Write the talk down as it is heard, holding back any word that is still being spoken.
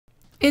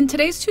In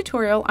today's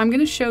tutorial, I'm going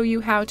to show you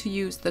how to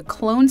use the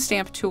clone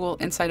stamp tool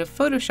inside of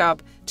Photoshop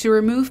to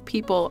remove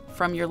people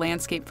from your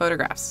landscape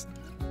photographs.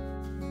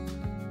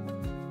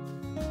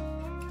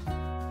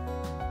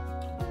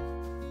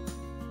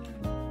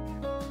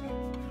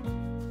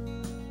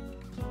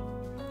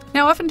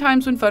 Now,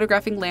 oftentimes when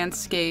photographing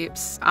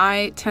landscapes,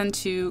 I tend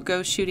to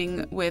go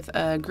shooting with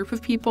a group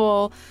of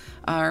people,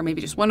 or maybe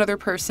just one other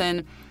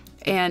person,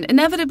 and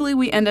inevitably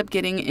we end up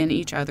getting in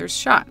each other's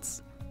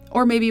shots.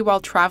 Or maybe while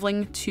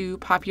traveling to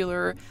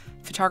popular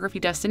photography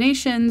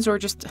destinations or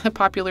just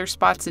popular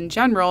spots in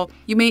general,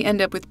 you may end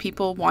up with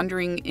people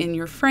wandering in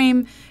your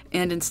frame,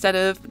 and instead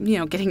of,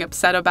 getting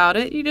upset about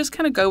it, you just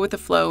kind of go with the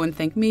flow and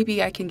think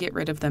maybe I can get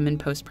rid of them in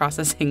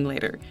post-processing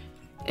later.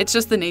 It's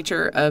just the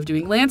nature of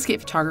doing landscape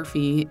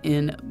photography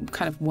in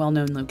kind of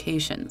well-known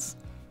locations.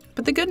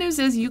 But the good news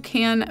is you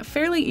can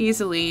fairly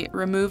easily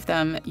remove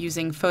them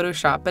using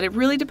Photoshop, but it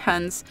really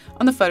depends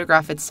on the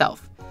photograph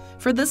itself.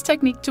 For this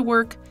technique to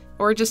work,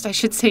 or just I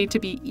should say to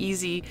be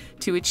easy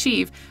to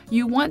achieve,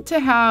 you want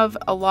to have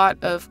a lot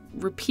of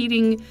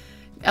repeating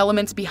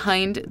elements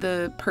behind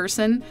the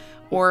person,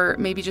 or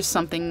maybe just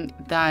something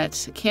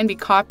that can be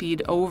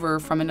copied over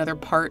from another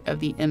part of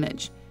the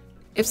image.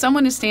 If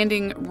someone is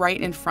standing right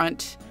in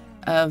front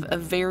of a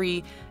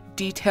very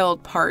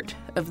detailed part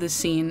of the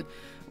scene,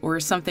 or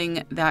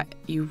something that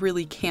you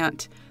really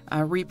can't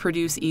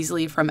reproduce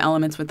easily from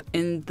elements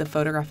within the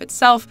photograph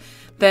itself,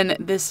 then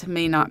this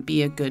may not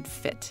be a good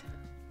fit.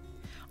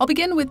 I'll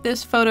begin with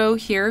this photo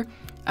here,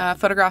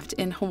 photographed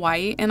in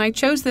Hawaii, and I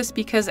chose this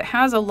because it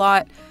has a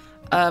lot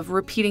of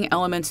repeating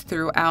elements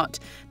throughout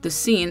the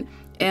scene,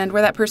 and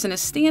where that person is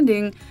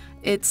standing,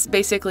 it's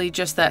basically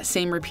just that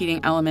same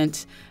repeating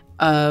element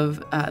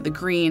of the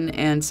green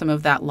and some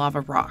of that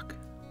lava rock.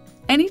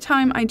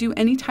 Anytime I do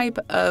any type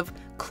of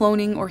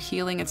cloning or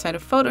healing inside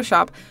of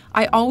Photoshop,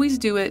 I always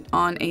do it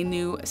on a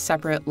new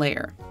separate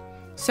layer.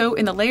 So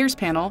in the Layers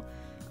panel,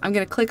 I'm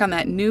going to click on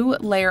that new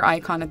layer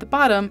icon at the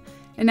bottom,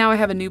 and now I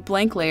have a new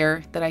blank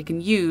layer that I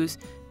can use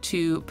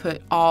to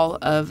put all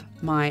of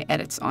my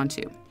edits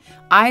onto.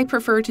 I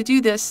prefer to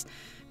do this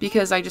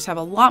because I just have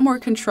a lot more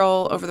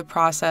control over the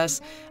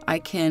process. I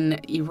can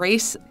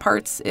erase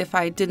parts if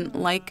I didn't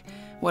like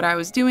what I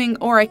was doing,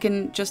 or I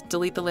can just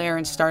delete the layer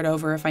and start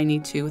over if I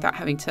need to without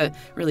having to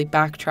really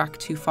backtrack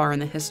too far in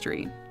the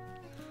history.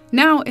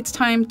 Now it's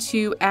time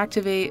to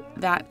activate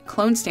that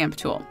clone stamp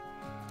tool.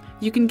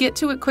 You can get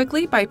to it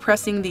quickly by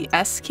pressing the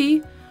S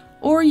key,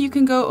 or you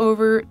can go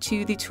over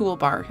to the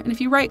toolbar. And if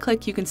you right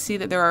click, you can see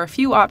that there are a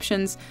few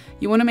options.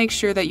 You want to make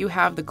sure that you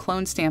have the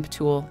clone stamp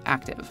tool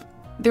active.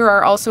 There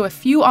are also a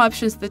few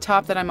options at the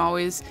top that I'm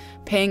always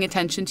paying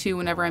attention to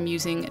whenever I'm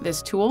using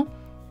this tool.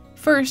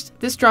 First,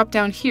 this drop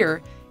down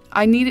here,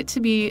 I need it to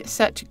be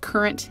set to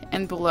current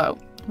and below.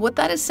 What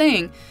that is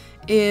saying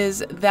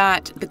is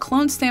that the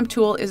clone stamp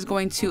tool is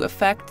going to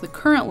affect the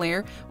current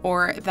layer,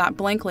 or that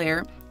blank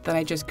layer that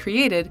I just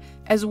created,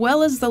 as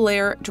well as the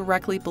layer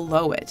directly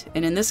below it.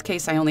 And in this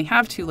case, I only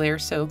have two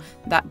layers, so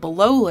that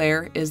below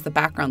layer is the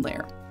background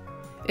layer.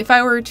 If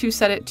I were to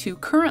set it to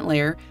current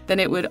layer, then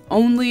it would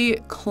only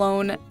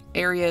clone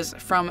areas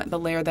from the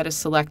layer that is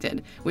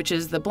selected, which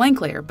is the blank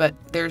layer, but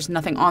there's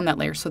nothing on that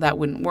layer, so that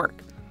wouldn't work.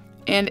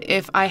 And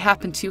if I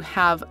happen to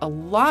have a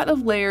lot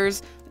of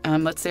layers,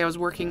 let's say I was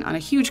working on a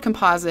huge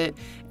composite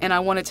and I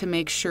wanted to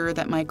make sure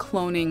that my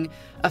cloning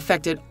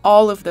affected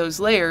all of those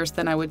layers,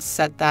 then I would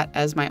set that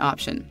as my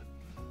option.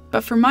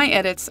 But for my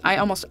edits, I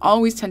almost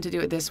always tend to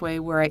do it this way,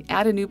 where I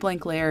add a new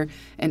blank layer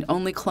and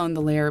only clone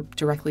the layer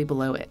directly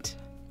below it.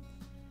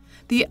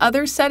 The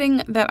other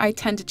setting that I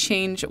tend to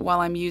change while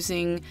I'm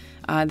using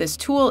this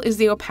tool is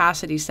the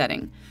opacity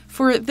setting.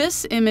 For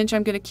this image,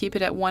 I'm going to keep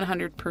it at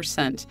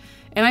 100%,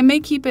 and I may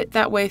keep it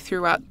that way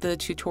throughout the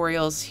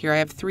tutorials here. I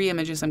have 3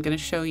 images I'm going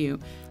to show you,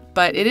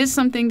 but it is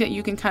something that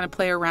you can kind of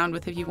play around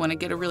with if you want to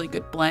get a really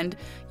good blend.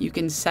 You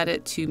can set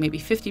it to maybe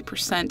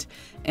 50%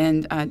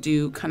 and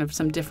do kind of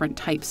some different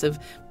types of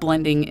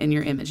blending in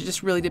your image. It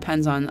just really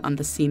depends on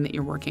the scene that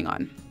you're working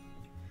on.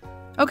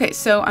 Okay,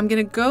 so I'm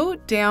going to go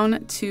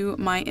down to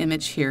my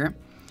image here.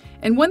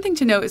 And one thing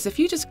to note is if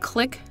you just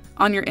click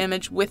on your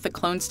image with the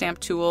clone stamp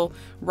tool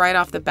right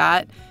off the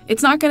bat,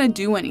 it's not going to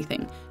do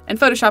anything. And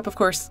Photoshop, of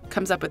course,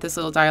 comes up with this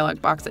little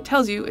dialog box that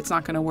tells you it's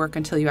not going to work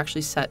until you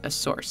actually set a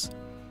source.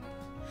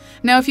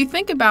 Now, if you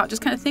think about,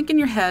 just kind of think in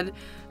your head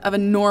of a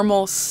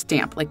normal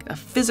stamp, like a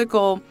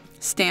physical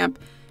stamp,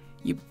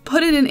 you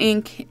put it in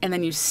ink and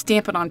then you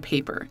stamp it on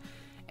paper.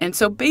 And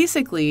so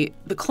basically,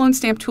 the clone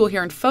stamp tool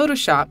here in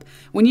Photoshop,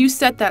 when you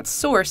set that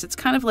source, it's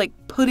kind of like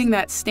putting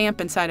that stamp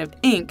inside of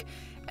ink,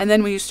 and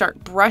then when you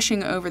start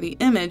brushing over the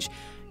image,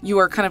 you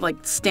are kind of like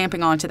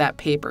stamping onto that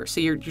paper. So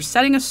you're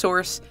setting a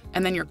source,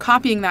 and then you're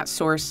copying that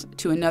source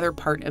to another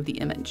part of the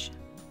image.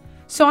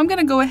 So I'm going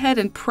to go ahead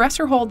and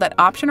press or hold that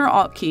Option or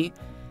Alt key,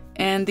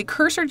 and the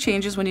cursor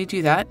changes when you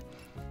do that.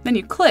 Then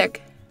you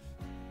click,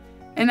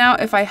 and now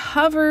if I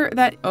hover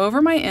that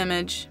over my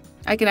image,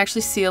 I can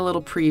actually see a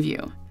little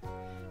preview.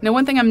 Now,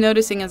 one thing I'm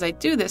noticing as I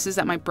do this is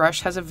that my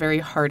brush has a very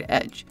hard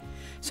edge.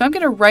 So I'm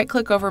going to right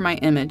click over my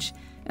image,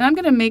 And I'm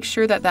going to make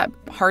sure that that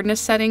hardness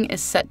setting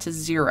is set to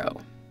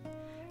 0.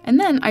 And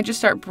then I just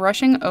start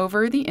brushing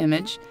over the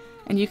image,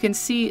 and you can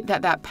see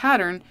that that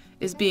pattern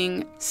is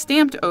being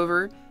stamped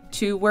over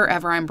to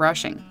wherever I'm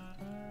brushing.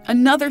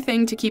 Another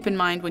thing to keep in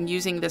mind when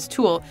using this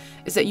tool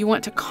is that you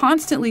want to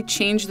constantly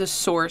change the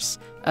source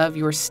of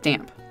your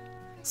stamp.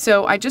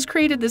 So I just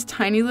created this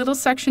tiny little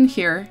section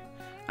here.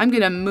 I'm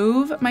going to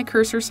move my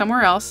cursor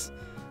somewhere else.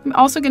 I'm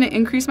also going to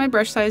increase my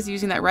brush size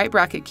using that right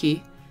bracket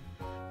key.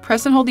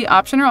 Press and hold the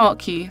Option or Alt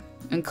key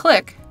and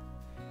click,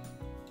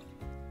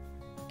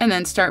 and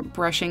then start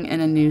brushing in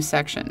a new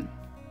section.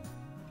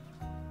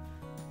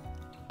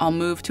 I'll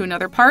move to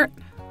another part,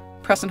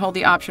 press and hold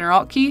the Option or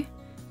Alt key,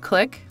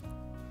 click,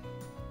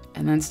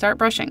 and then start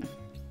brushing.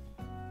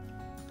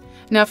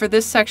 Now for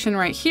this section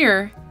right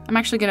here, I'm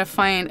actually going to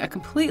find a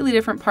completely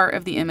different part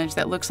of the image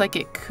that looks like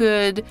it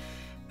could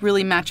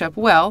really match up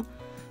well.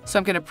 So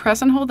I'm going to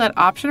press and hold that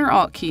Option or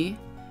Alt key,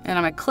 and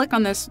I'm going to click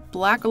on this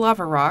black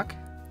lava rock,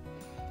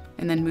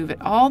 and then move it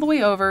all the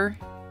way over,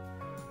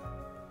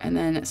 and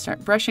then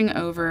start brushing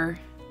over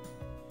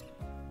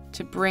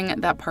to bring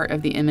that part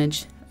of the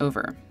image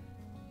over.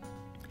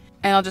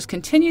 And I'll just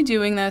continue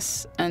doing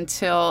this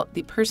until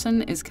the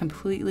person is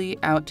completely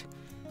out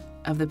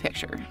of the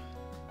picture.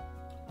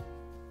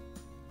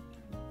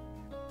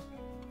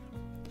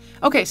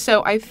 Okay,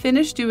 so I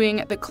finished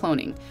doing the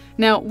cloning.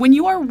 Now, when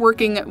you are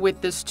working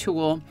with this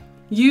tool,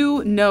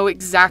 you know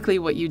exactly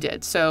what you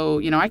did.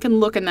 So, I can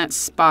look in that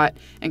spot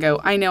and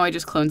go, I know I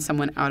just cloned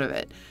someone out of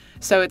it.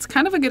 So it's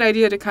kind of a good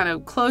idea to kind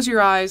of close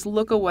your eyes,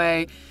 look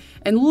away,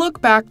 and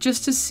look back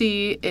just to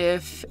see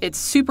if it's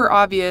super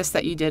obvious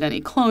that you did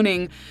any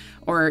cloning,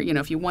 or,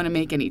 if you want to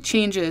make any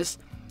changes.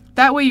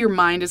 That way your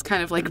mind is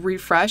kind of like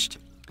refreshed.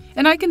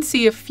 And I can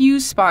see a few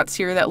spots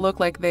here that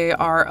look like they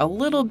are a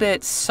little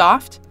bit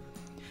soft.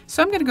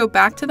 So I'm going to go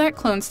back to that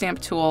clone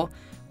stamp tool,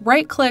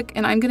 right click,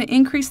 and I'm going to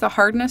increase the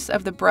hardness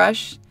of the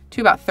brush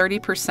to about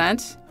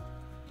 30%.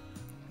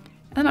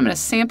 Then I'm going to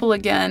sample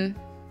again.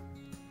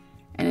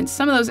 And in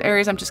some of those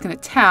areas, I'm just going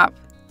to tap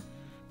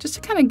just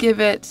to kind of give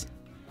it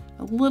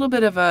a little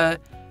bit of a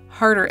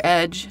harder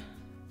edge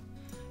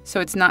so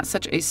it's not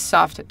such a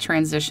soft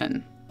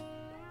transition.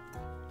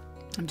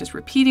 I'm just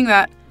repeating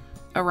that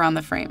around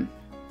the frame.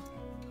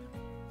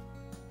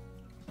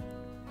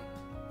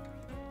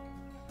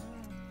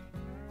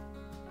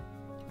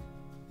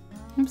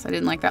 Oops, I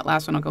didn't like that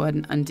last one. I'll go ahead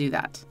and undo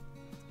that.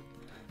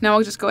 Now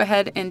I'll just go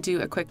ahead and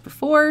do a quick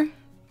before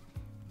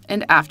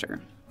and after.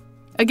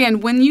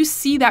 Again, when you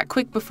see that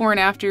quick before and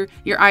after,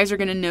 your eyes are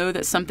going to know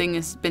that something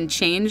has been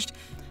changed.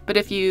 But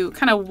if you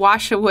kind of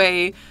wash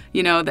away,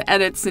 the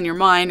edits in your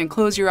mind and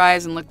close your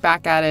eyes and look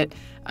back at it,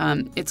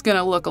 it's going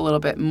to look a little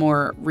bit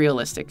more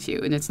realistic to you,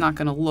 and it's not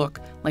going to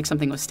look like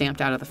something was stamped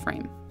out of the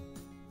frame.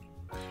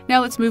 Now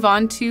let's move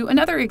on to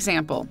another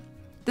example.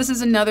 This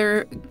is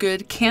another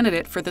good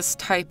candidate for this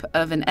type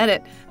of an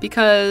edit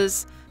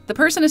because the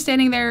person is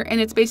standing there and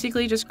it's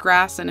basically just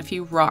grass and a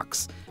few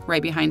rocks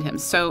right behind him.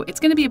 So it's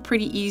going to be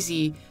pretty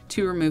easy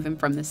to remove him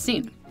from this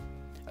scene.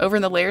 Over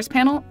in the Layers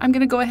panel, I'm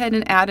going to go ahead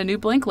and add a new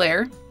blank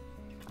layer.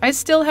 I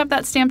still have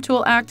that stamp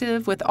tool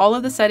active with all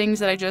of the settings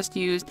that I just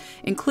used,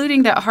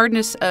 including that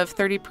hardness of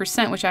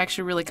 30%, which I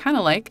actually really kind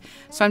of like.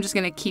 So I'm just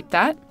going to keep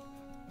that.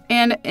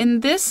 And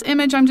in this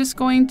image, I'm just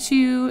going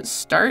to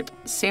start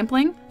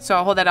sampling. So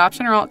I'll hold that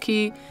Option or Alt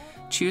key,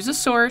 choose a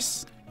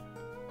source.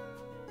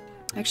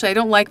 Actually, I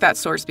don't like that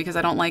source because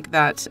I don't like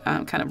that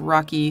kind of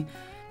rocky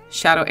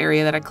shadow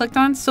area that I clicked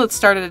on. So let's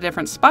start at a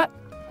different spot.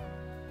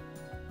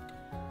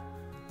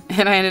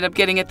 And I ended up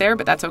getting it there,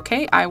 but that's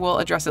okay. I will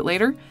address it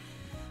later.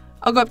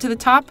 I'll go up to the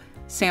top,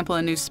 sample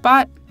a new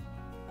spot.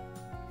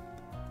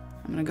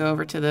 I'm going to go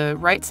over to the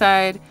right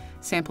side,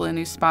 sample a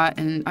new spot,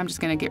 and I'm just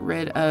going to get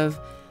rid of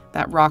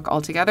that rock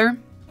altogether.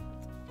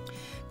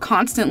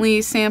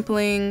 Constantly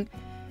sampling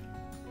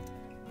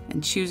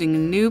and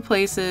choosing new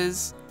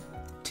places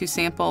to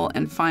sample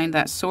and find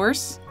that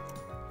source.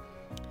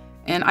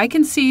 And I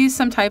can see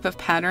some type of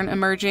pattern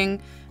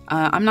emerging.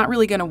 I'm not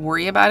really going to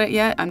worry about it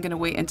yet. I'm going to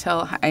wait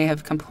until I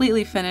have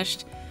completely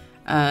finished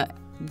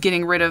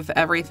getting rid of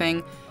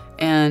everything.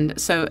 And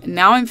so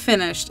now I'm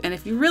finished. And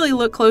if you really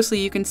look closely,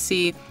 you can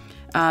see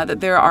that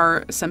there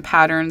are some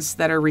patterns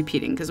that are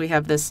repeating because we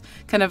have this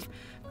kind of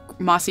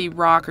mossy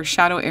rock or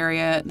shadow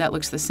area that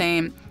looks the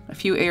same, a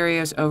few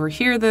areas over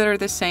here that are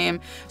the same.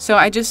 So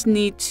I just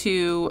need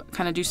to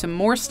kind of do some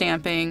more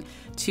stamping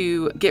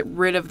to get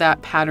rid of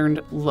that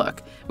patterned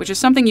look, which is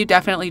something you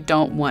definitely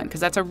don't want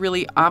because that's a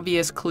really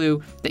obvious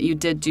clue that you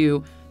did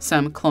do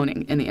some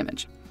cloning in the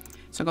image.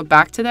 So go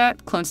back to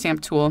that clone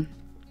stamp tool.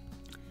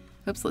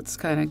 Oops, let's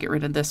kind of get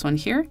rid of this one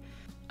here.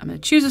 I'm going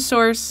to choose a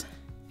source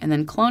and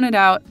then clone it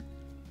out.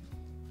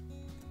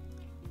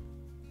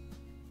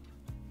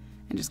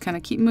 And just kind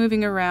of keep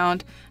moving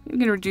around. I'm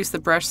going to reduce the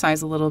brush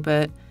size a little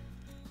bit.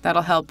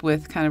 That'll help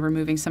with kind of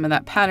removing some of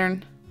that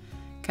pattern,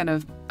 kind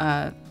of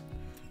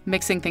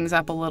mixing things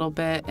up a little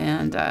bit.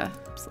 And I'm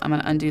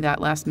going to undo that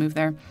last move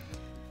there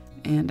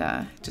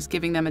and just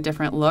giving them a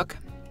different look.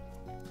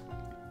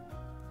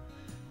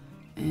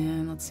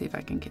 And let's see if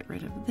I can get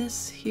rid of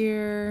this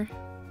here.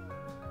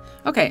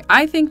 Okay,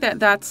 I think that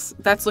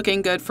that's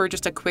looking good for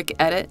just a quick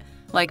edit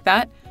like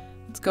that.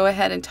 Let's go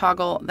ahead and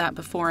toggle that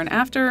before and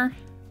after.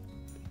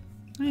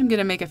 I'm going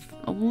to make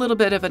a little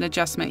bit of an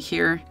adjustment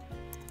here.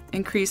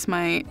 Increase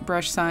my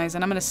brush size,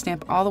 and I'm going to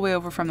stamp all the way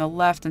over from the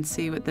left and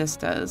see what this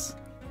does.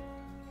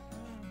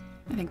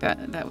 I think that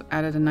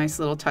added a nice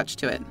little touch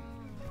to it.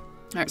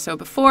 All right, so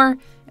before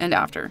and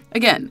after.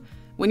 Again,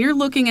 when you're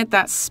looking at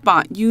that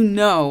spot, you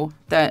know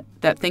that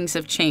things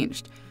have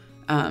changed.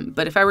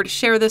 But if I were to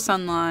share this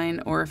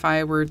online, or if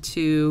I were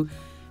to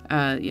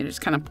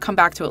just kind of come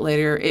back to it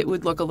later, it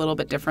would look a little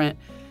bit different.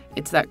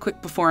 It's that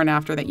quick before and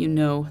after that you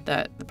know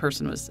that the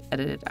person was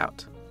edited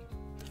out.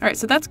 All right,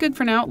 so that's good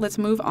for now. Let's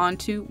move on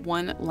to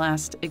one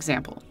last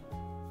example.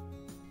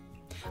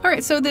 All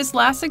right, so this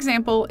last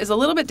example is a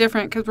little bit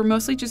different because we're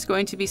mostly just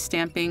going to be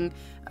stamping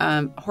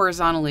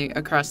horizontally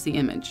across the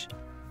image.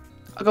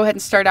 I'll go ahead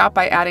and start out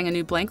by adding a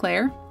new blank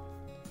layer.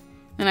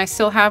 And I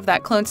still have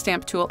that clone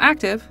stamp tool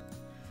active.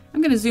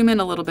 I'm going to zoom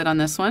in a little bit on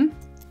this one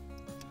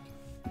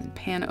and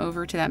pan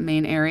over to that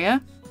main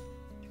area.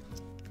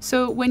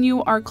 So when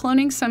you are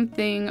cloning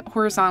something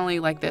horizontally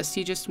like this,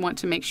 you just want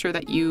to make sure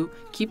that you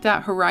keep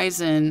that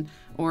horizon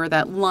or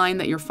that line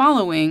that you're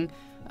following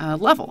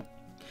level.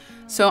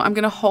 So I'm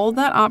going to hold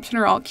that Option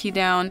or Alt key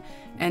down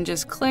and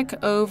just click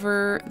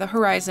over the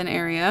horizon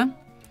area.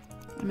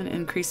 I'm going to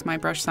increase my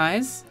brush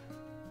size.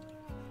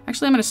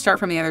 Actually, I'm going to start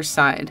from the other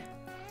side.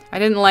 I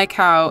didn't like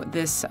how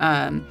this,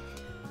 let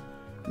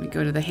me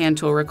go to the hand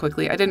tool real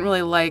quickly. I didn't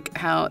really like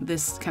how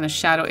this kind of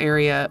shadow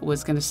area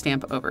was going to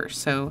stamp over.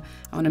 So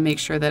I want to make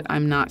sure that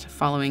I'm not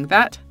following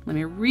that. Let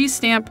me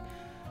re-stamp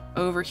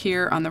over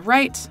here on the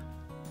right,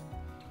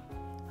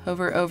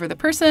 hover over the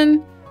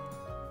person,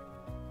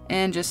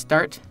 and just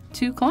start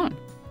to clone.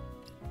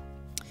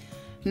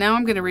 Now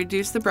I'm going to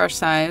reduce the brush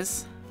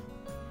size,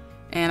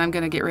 and I'm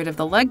going to get rid of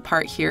the leg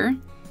part here.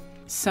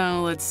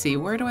 So let's see,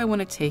 where do I want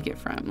to take it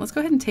from? Let's go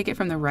ahead and take it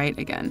from the right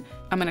again.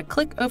 I'm going to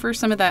click over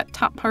some of that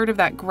top part of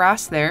that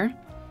grass there.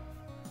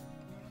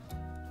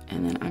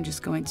 And then I'm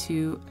just going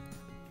to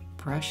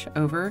brush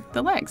over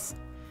the legs.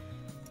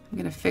 I'm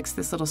going to fix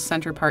this little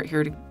center part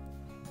here to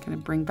kind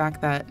of bring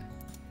back that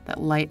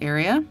light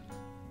area.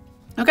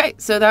 Okay,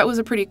 so that was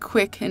a pretty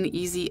quick and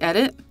easy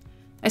edit.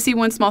 I see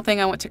one small thing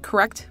I want to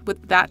correct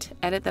with that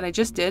edit that I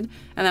just did,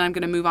 and then I'm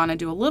going to move on and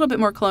do a little bit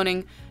more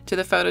cloning to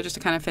the photo just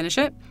to kind of finish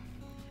it.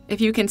 If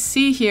you can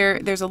see here,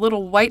 there's a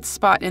little white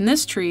spot in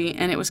this tree,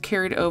 and it was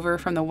carried over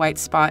from the white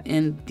spot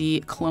in the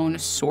clone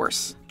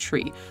source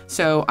tree.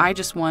 So I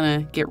just want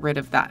to get rid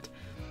of that.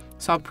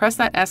 So I'll press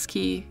that S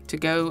key to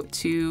go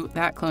to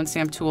that clone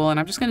stamp tool, and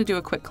I'm just going to do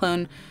a quick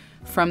clone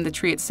from the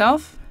tree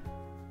itself,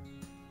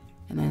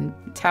 and then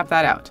tap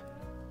that out.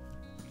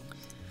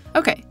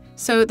 Okay,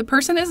 so the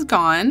person is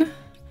gone.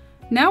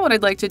 Now what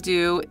I'd like to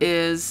do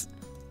is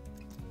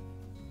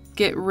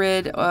get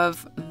rid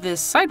of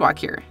this sidewalk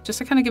here, just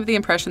to kind of give the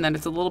impression that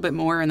it's a little bit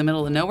more in the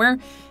middle of nowhere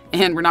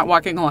and we're not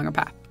walking along a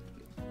path.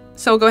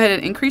 So we'll go ahead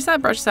and increase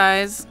that brush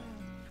size.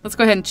 Let's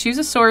go ahead and choose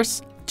a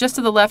source just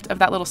to the left of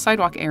that little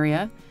sidewalk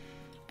area.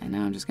 And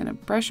now I'm just going to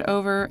brush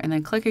over and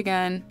then click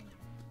again,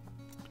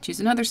 choose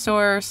another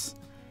source,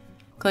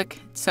 click.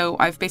 So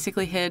I've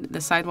basically hid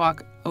the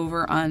sidewalk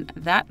over on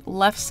that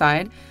left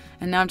side,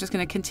 and now I'm just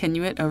going to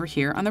continue it over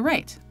here on the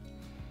right.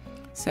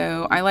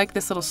 So I like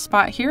this little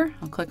spot here.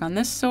 I'll click on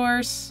this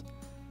source,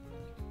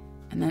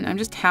 and then I'm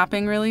just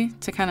tapping really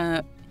to kind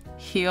of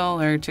heal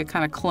or to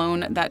kind of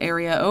clone that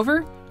area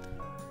over.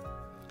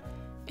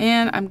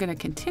 And I'm going to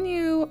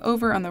continue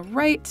over on the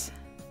right.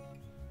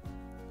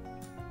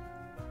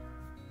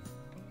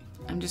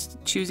 I'm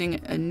just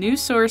choosing a new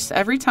source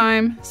every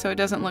time so it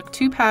doesn't look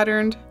too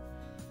patterned.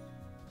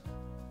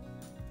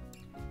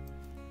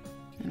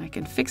 And I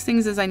can fix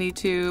things as I need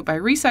to by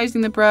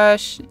resizing the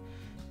brush,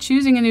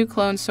 choosing a new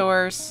clone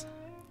source.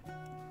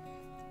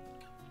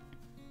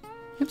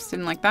 Oops,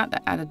 didn't like that.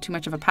 That added too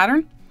much of a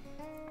pattern.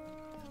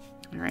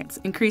 All right, let's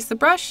increase the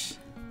brush.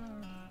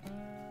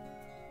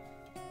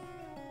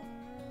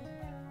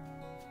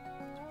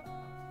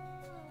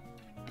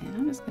 And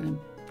I'm just going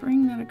to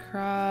bring that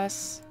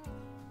across.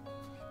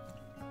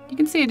 You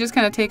can see it just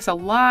kind of takes a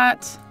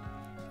lot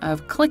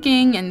of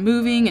clicking and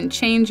moving and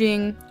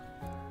changing.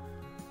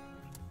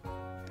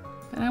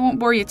 But I won't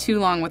bore you too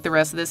long with the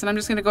rest of this, and I'm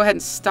just going to go ahead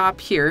and stop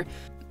here.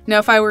 Now,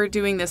 if I were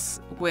doing this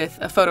with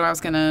a photo I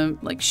was going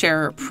to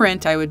share or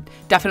print, I would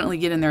definitely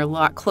get in there a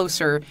lot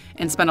closer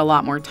and spend a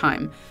lot more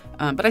time.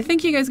 But I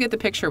think you guys get the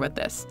picture with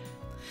this.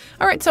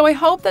 All right, so I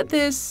hope that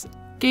this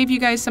gave you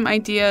guys some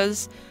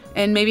ideas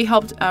and maybe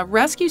helped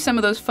rescue some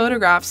of those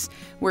photographs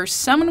where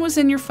someone was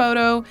in your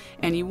photo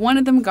and you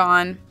wanted them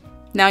gone.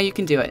 Now you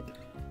can do it.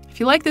 If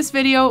you like this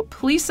video,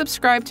 please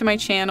subscribe to my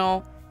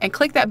channel and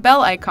click that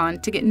bell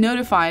icon to get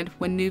notified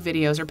when new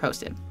videos are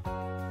posted.